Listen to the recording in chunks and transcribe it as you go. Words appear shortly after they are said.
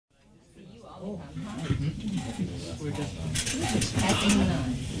We're just passing the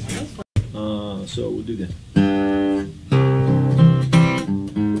line. So we'll do that.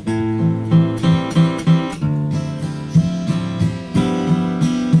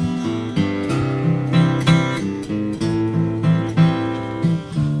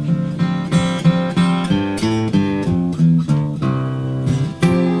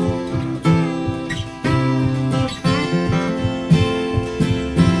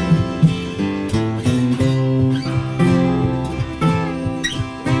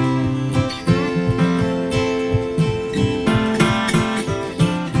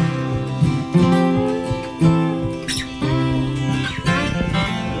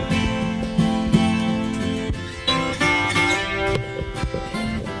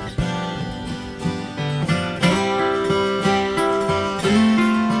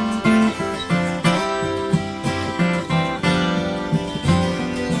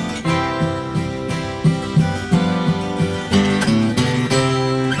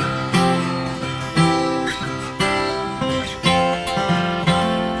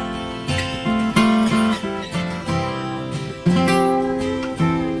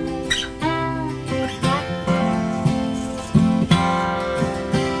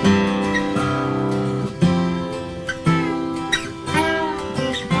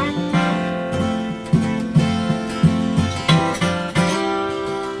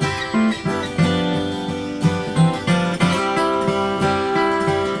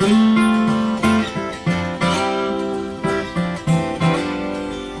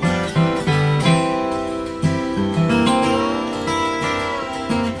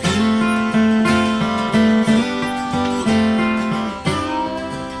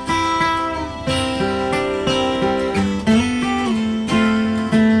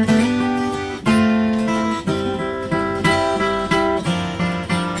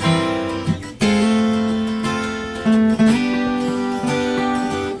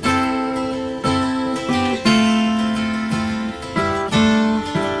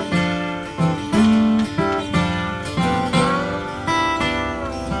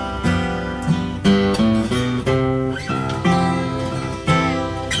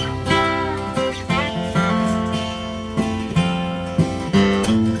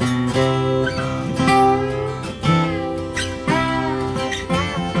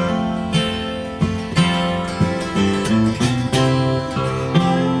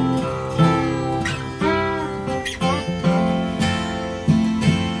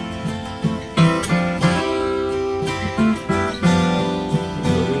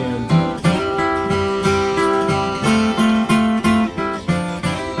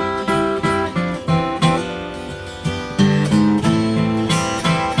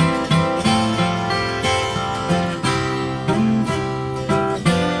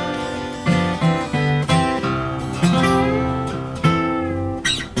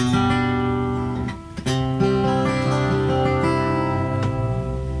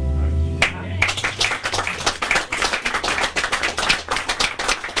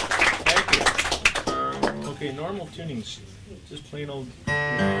 Normal tuning's just plain old.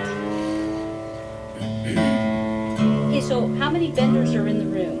 Okay, so how many benders are in the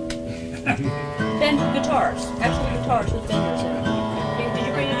room? Guitars. Actually, guitars with benders in them. Did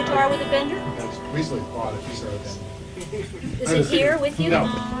you bring a guitar with a bender? I recently bought a piece of bender. Is it here with you? No.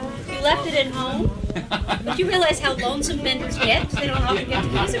 You left it at home? But you realize how lonesome benders get? They don't often get to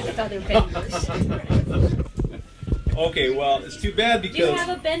visit with other benders. Okay, well, it's too bad because... Do you have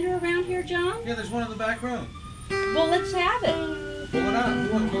a bender around here, John? Yeah, there's one in the back room. Well, let's have it. Pull it out.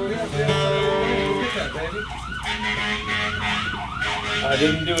 You want to go get that, baby? I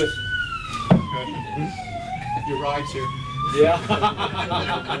didn't do it. Your ride's here. Yeah.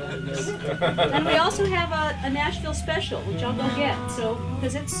 And we also have a Nashville special, which I'll go get. So,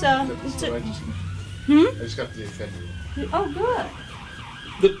 because it's I just got the Fender. Oh, good.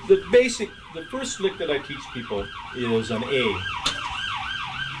 The first lick that I teach people is an A.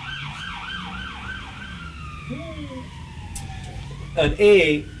 An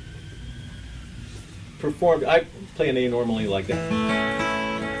A performed, I play an A normally like that.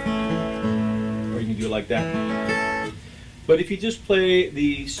 Or you can do it like that. But if you just play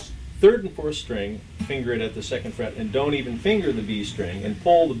the third and fourth string, finger it at the second fret, and don't even finger the B string, and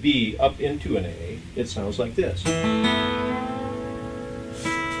pull the B up into an A, it sounds like this.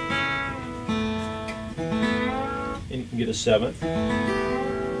 And you can get a seventh.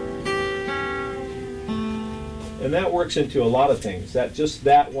 And that works into a lot of things. Just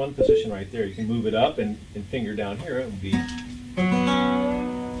that one position right there. You can move it up and finger down here. It would be.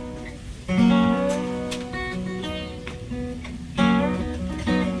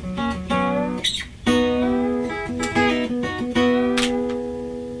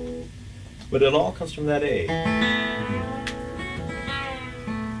 but it all comes from that A.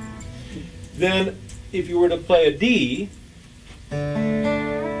 Then, if you were to play a D, you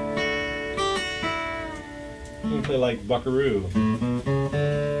can play like Buckaroo. I'm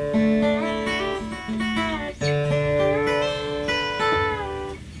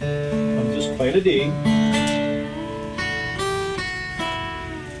just playing a D.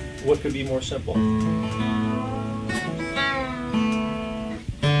 What could be more simple?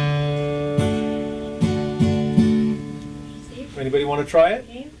 Anybody want to try it?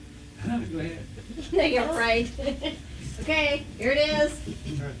 You're right. Okay, here it is.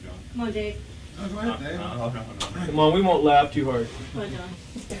 Come on, Dave. Come on, we won't laugh too hard. Come on, John.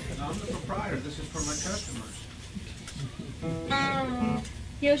 I'm the proprietor. This is for my customers.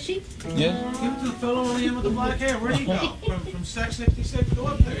 Yoshi? Yeah. Give it to the fellow on the end with the black hair. Where'd he go? From Sec 66? Go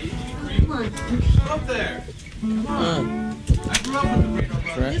up there. You creep. Come on. Go up there. Come on. I grew up with the Reno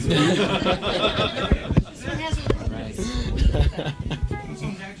brothers.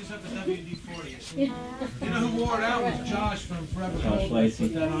 Some catches up the WD-40. You know who wore it out was Josh from Forever Cold.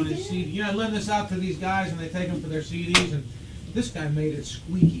 Put that on his CD. You know, I lend this out to these guys and they take them for their CDs. And this guy made it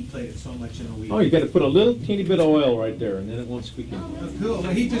squeaky. Played it so much in a week. Oh, you got to put a little teeny bit of oil right there, and then it won't squeak in. That's cool.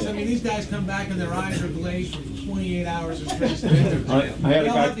 But he just, I mean, these guys come back and their eyes are glazed from 28 hours of straight stand. They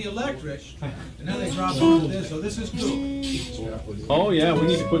all have the electric, and now they drop onto this. So this is cool. Oh yeah, we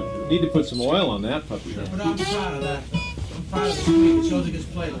need to put some oil on that puppy. But I'm proud of that. I'm proud of the squeak. It shows it gets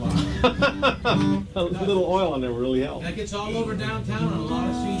played a lot. A little oil on there will really help. That gets all over downtown on a lot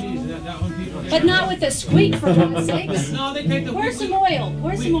of CDs. That one people. But not with the squeak, for God's sakes. No, they take the. Where's some oil?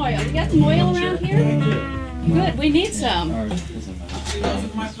 Where's some oil? You got some oil around here? Good, we need some. See, those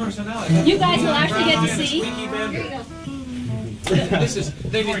are my personality. You guys will actually get to see. Squeaky bender. This is,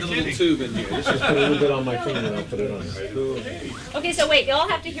 they need the little tube in here. Just put a little bit on my finger and I'll put it on. Okay, so wait, you all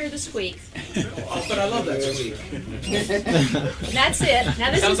have to hear the squeak. Oh, but I love that squeak. That's it.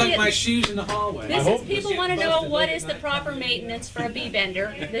 Now this Sounds is like it. my shoes in the hallway. This is, people want to know what is the proper maintenance for a bee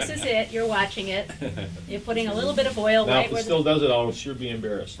bender. This is it. You're watching it. You're putting a little bit of oil Now, right if it where still does it, I'll sure be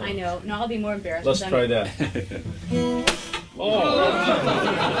embarrassed. I know. No, I'll be more embarrassed. Let's because try I'm- that. Oh!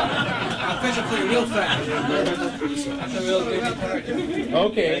 I'll fetch it for you real fast. That's a real good part.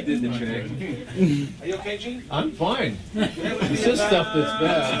 Okay. Did the trick. Are you okay, Gene? I'm fine. It's this stuff that's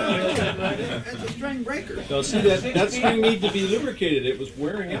bad. It's a string breaker. No, see, that string needs to be lubricated. It was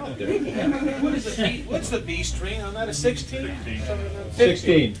wearing out there. What is the B? What's the B string on that? A 16?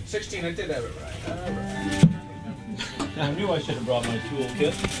 16. 16. I did have it right. I knew I should have brought my tool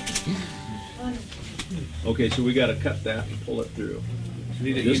kit. Okay, so we got to cut that and pull it through.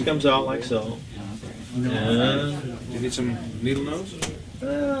 This comes out like so. And You need some needle nose? we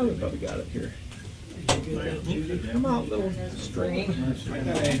probably got it here. Come out, little string.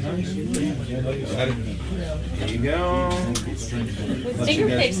 There you go. With finger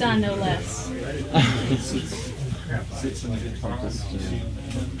tapes on, no less.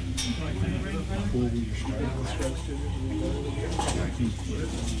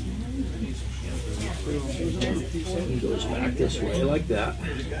 It goes back this way like that.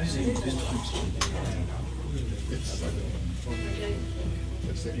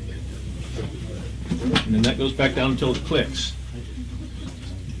 And then that goes back down until it clicks.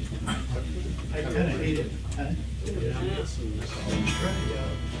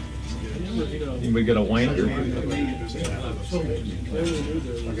 Anybody got a winder?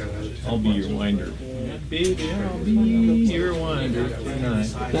 I'll be your winder. Baby, I'll be your winder tonight.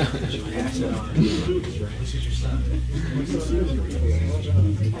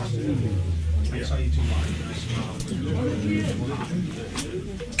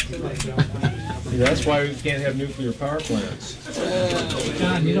 That's why we can't have nuclear power plants.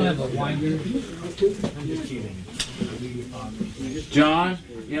 John, you don't have a winder? John,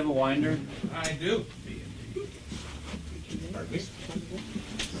 you have a winder? I do.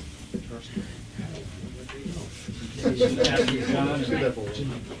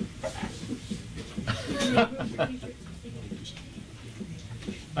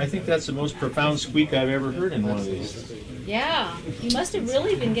 I think that's the most profound squeak I've ever heard in one of these. Yeah, you must have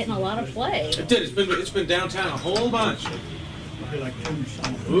really been getting a lot of play. It did. It's been downtown a whole bunch.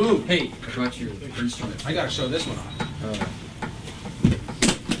 Ooh, hey, I brought your instrument. I gotta show this one off.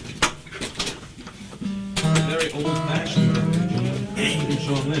 Very old fashioned. You can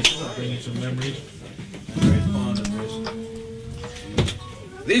show them this. Bringing some memories. Very fond of this.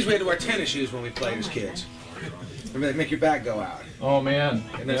 These we had to wear tennis shoes when we played as kids. Remember, they make your back go out. Oh man,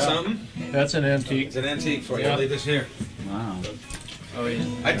 Isn't that something? That's an antique. It's an antique for you. Yeah. I'll leave this here. Wow. Oh, yeah.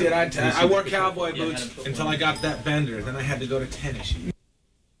 I did. I wore cowboy boots until I got that bender. Then I had to go to tennis shoes.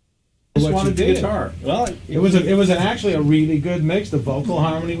 This what wanted you the did. guitar. Well, It was actually a really good mix. The vocal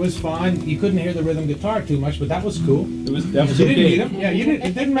harmony was fine. You couldn't hear the rhythm guitar too much, but that was cool. that was You didn't okay. need them. Yeah, you didn't.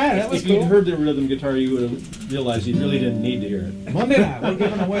 It didn't matter. That was If you'd cool. heard the rhythm guitar, you would have realized you really didn't need to hear it. Monday night, we're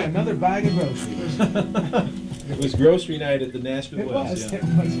giving away another bag of groceries. It was grocery night at the Nashville It was. Yeah. It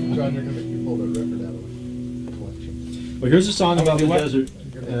was. John, you're gonna make me pull that record out of my collection. Well, here's a song about the what? desert,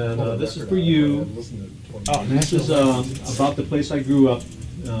 You're gonna pull and that this is record for out. you. I've listened to 20 Oh, This is about the place I grew up,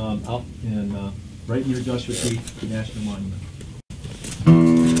 out in right near Joshua Tree, the National Monument.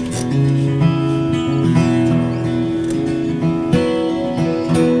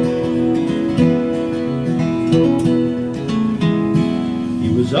 He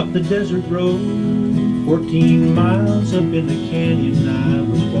was up the desert road, 14 miles up in the canyon I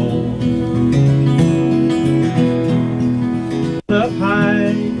was born. Up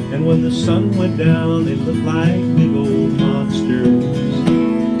high, and when the sun went down, they looked like big old monsters.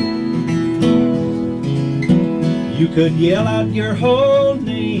 You could yell out your whole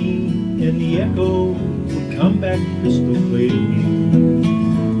name, and the echo would come back crystal clear.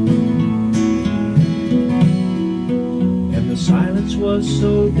 And the silence was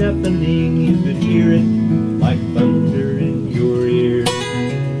so deafening, you could hear it like thunder in your ear.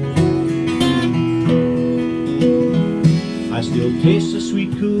 I still taste the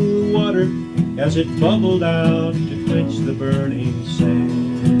sweet cool water as it bubbled out to quench the burning sand.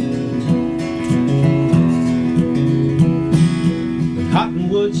 The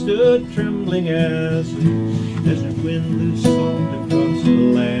cottonwood stood trembling as the desert wind blew soft across the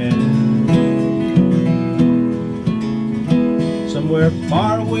land. Somewhere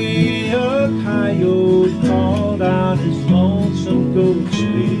far away a coyote called out his lonesome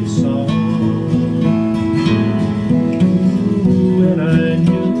ghostly song. And I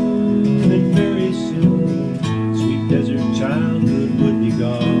knew that very soon sweet desert childhood would be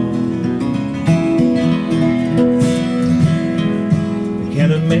gone.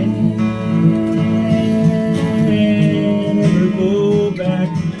 Can a man ever go back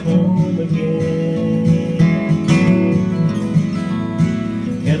home again?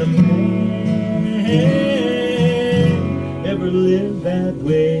 Can a man ever live that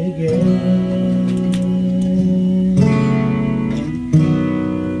way again?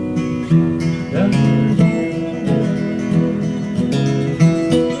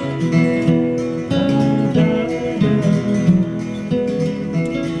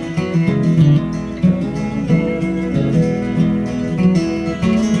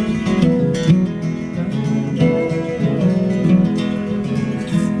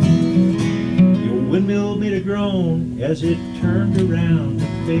 Windmill made a groan as it turned around to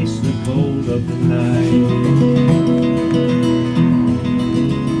face the cold of the night.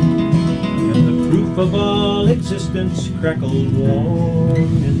 And the proof of all existence crackled warm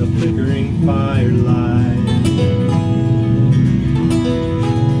in the flickering firelight.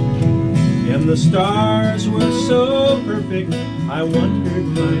 And the stars were so perfect, I wondered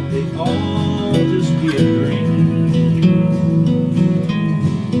might they all just be a dream.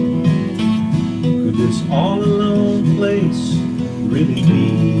 This all-alone place really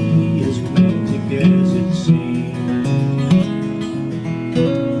be as romantic as it seems?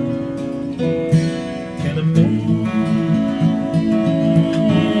 Can a man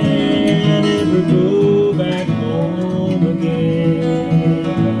ever go back home again?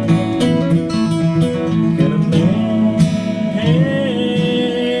 Can a man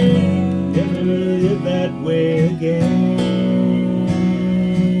ever live that way again?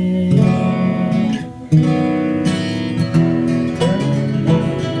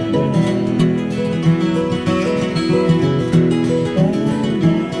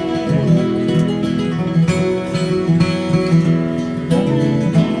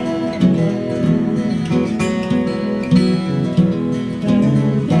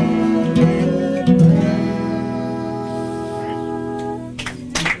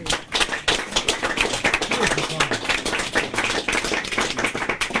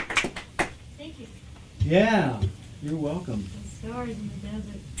 Thank you. Yeah, you're welcome. Stars in the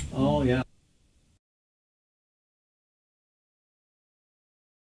desert. Oh, yeah.